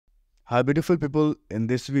Hi beautiful people, in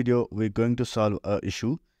this video we're going to solve a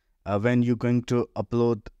issue when you're going to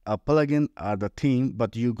upload a plugin or the theme,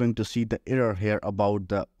 but you're going to see the error here about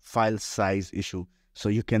the file size issue. So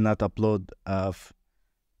you cannot upload a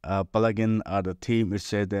plugin or the theme. It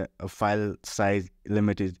says the file size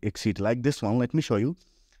limit is exceed, like this one. Let me show you.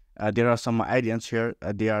 There are some ideas here.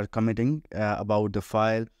 They are commenting about the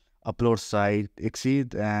file upload size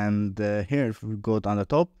exceed, and here if we go on the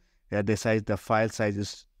top, they say the file size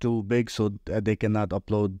is too big, so they cannot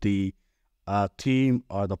upload the theme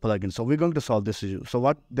or the plugin. So we're going to solve this issue. So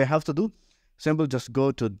what they have to do, simple, just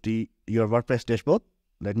go to your WordPress dashboard.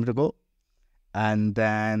 Let me go, and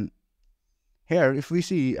then here if we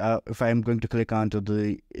see, if I'm going to click onto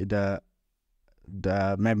the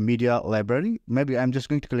media library, maybe I'm just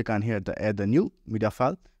going to click on here to add the new media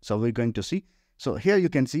file. So we're going to see. So here you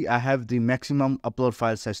can see I have the maximum upload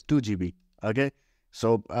file size 2 GB. Okay.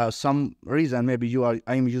 So some reason maybe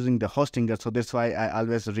I'm using the hostinger, so that's why I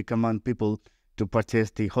always recommend people to purchase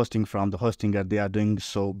the hosting from the hostinger. They are doing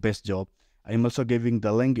so best job. I'm also giving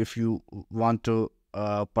the link if you want to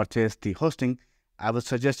purchase the hosting. I would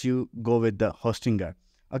suggest you go with the hostinger.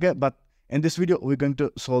 Okay, but in this video we're going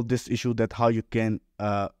to solve this issue, that how you can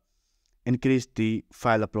increase the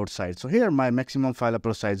file upload size. So here my maximum file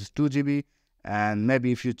upload size is 2 GB, and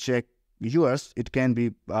maybe if you check yours, it can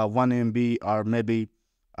be 1 MB or maybe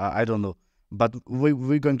I don't know, but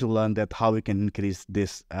we're going to learn that how we can increase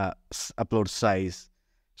this upload size.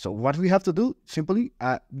 So what we have to do, simply,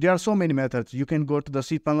 there are so many methods. You can go to the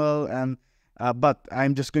cPanel, and but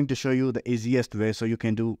I'm just going to show you the easiest way, so you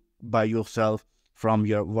can do by yourself from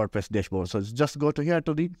your WordPress dashboard. So just go to here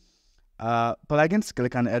to the plugins,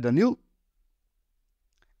 click on add a new,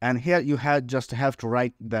 and here you just have to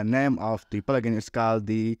write the name of the plugin. It's called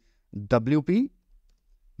the WP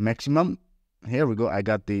maximum. Here we go. I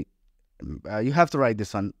got the you have to write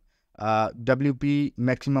this one, WP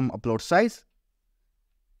maximum upload size.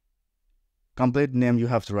 Complete name you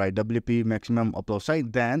have to write WP maximum upload size.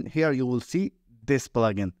 Then here you will see this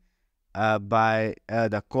plugin by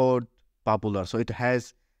the code popular. So it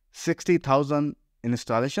has 60,000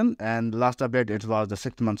 installation, and last update it was the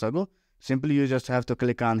 6 months ago. Simply you just have to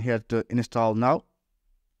click on here to install now.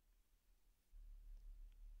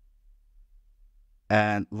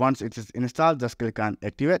 And once it is installed, just click on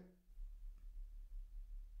activate.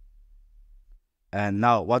 And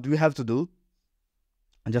now what we have to do,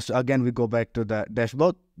 just again we go back to the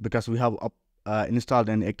dashboard, because we have installed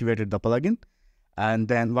and activated the plugin. And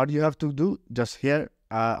then what you have to do, just here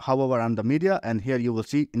hover on the media, and here you will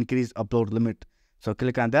see increase upload limit. So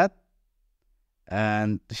click on that,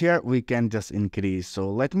 and here we can just increase. So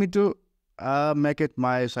let me make it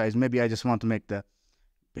my size. Maybe I just want to make the,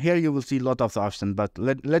 here you will see a lot of the options, but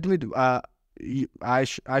let me do, I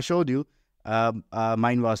showed you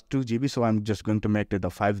mine was 2 GB, so I'm just going to make it the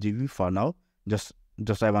 5 GB for now. Just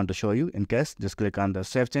I want to show you in case. Just click on the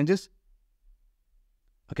save changes.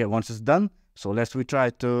 Okay, once it's done, so let's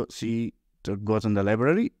try to see to go to the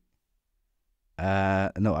library.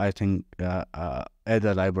 No, I think add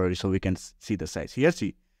the library so we can see the size. Here,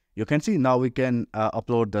 see, you can see now we can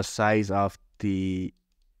upload the size of the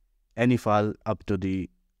any file up to the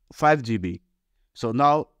 5 GB. So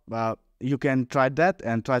now you can try that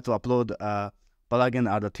and try to upload a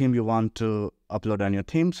plugin or the theme you want to upload on your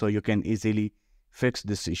theme, so you can easily fix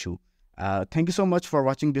this issue. Thank you so much for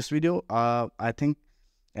watching this video. I think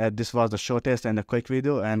this was the shortest and a quick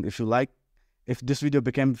video, and if this video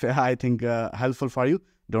became I think helpful for you,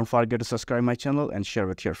 don't forget to subscribe my channel and share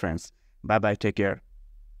with your friends. Bye bye, take care.